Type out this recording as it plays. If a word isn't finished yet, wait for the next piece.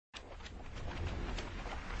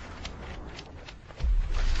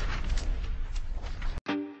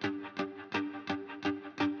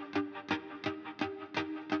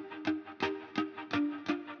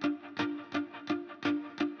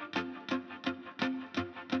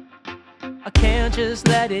I can't just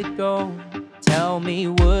let it go. Tell me,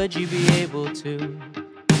 would you be able to?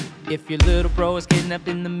 If your little bro is kidnapped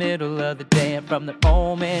in the middle of the day, and from that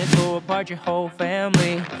moment tore apart your whole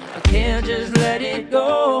family, I can't just let it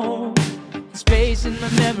go. Space in my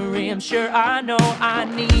memory, I'm sure I know I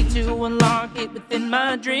need to unlock it within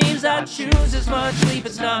my dreams. I choose as much sleep,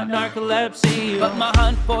 it's not narcolepsy, but my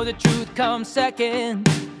hunt for the truth comes second.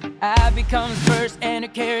 Abby comes first and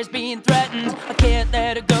her care is being threatened. I can't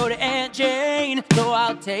let her go to Aunt Jane, so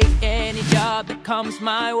I'll take any job that comes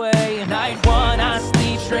my way. Night 1, I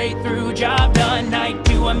sleep straight through, job done. Night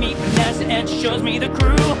 2, I meet Vanessa and she shows me the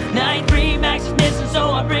crew. Night 3, Max is missing,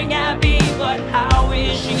 so I bring Abby. But how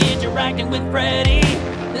is she interacting with Freddy?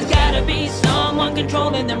 There's gotta be someone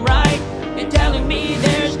controlling them, right? And telling me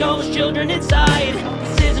there's ghost children inside.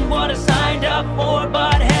 This isn't what I signed up for,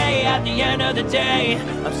 but hey, at the end of the day,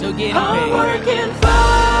 I'm still getting paid. I'm working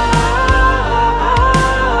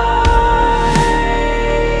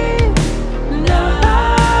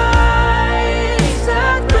nights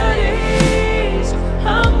at Freddy's.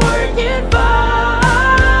 I'm working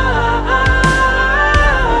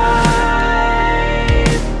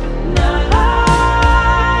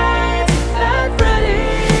nights at Freddy's.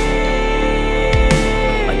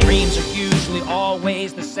 My dreams are usually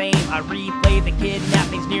always the same. I replay the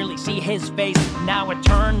kidnappings, nearly see his face. Now I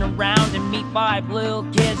turn around and meet 5 little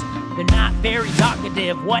kids. They're not very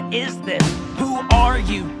talkative. What is this? Who are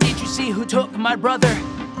you? Did you see who took my brother?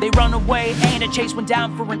 They run away and I chase one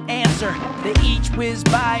down for an answer. They each whiz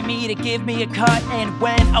by me to give me a cut, and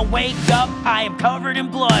when I wake up, I am covered in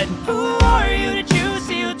blood. Who are you? Did you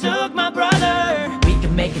see who took my brother? We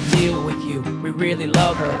can make a deal with you, we really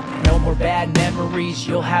love her. No more bad memories,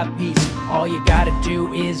 you'll have peace. All you gotta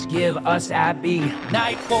do is give us Abby.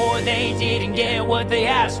 Night 4, they didn't get what they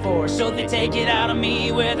asked for, so they take it out on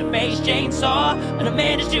me with a face chainsaw. And I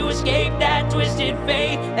managed to escape that twisted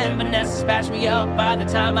fate, and Vanessa smashed me up by the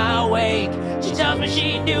time I wake. She tells me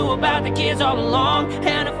she knew about the kids all along,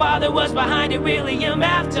 and her father was behind it, William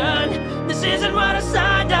Afton. This isn't what I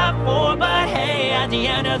signed up for, but hey, at the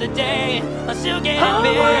end of the day, I'm still getting paid. I'm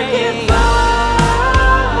working nights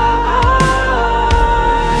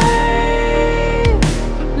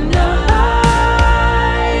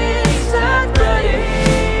at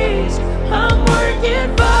Freddy's. I'm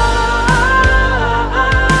working nights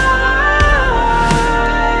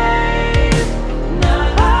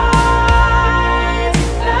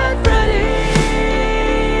at Freddy's.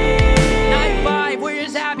 Night 5,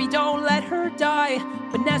 where's Abby? Don't let her die.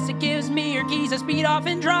 Vanessa gives me her keys, I speed off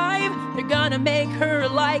and drive. They're gonna make her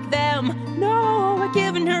like them. No, I've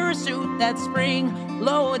given her a suit that's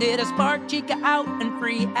spring-loaded. I spark Chica out and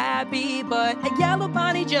free Abby, but a yellow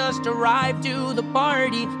bunny just arrived to the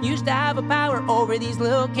party. Used to have a power over these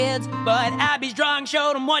little kids, but Abby's drawing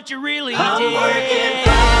showed them what you really did. I'm working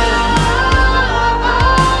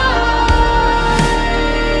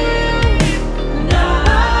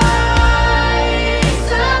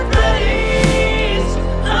nights at Freddy's.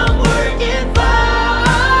 I'm working nights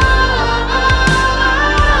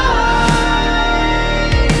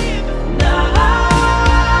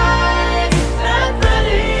at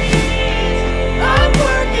Freddy's. I'm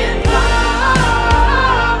working nights.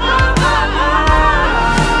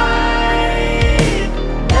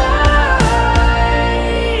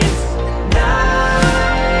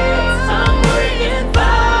 I'm working nights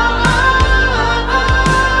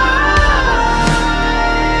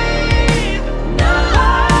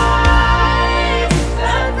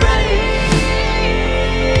at Freddy's.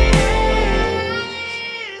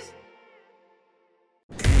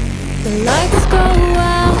 The lights go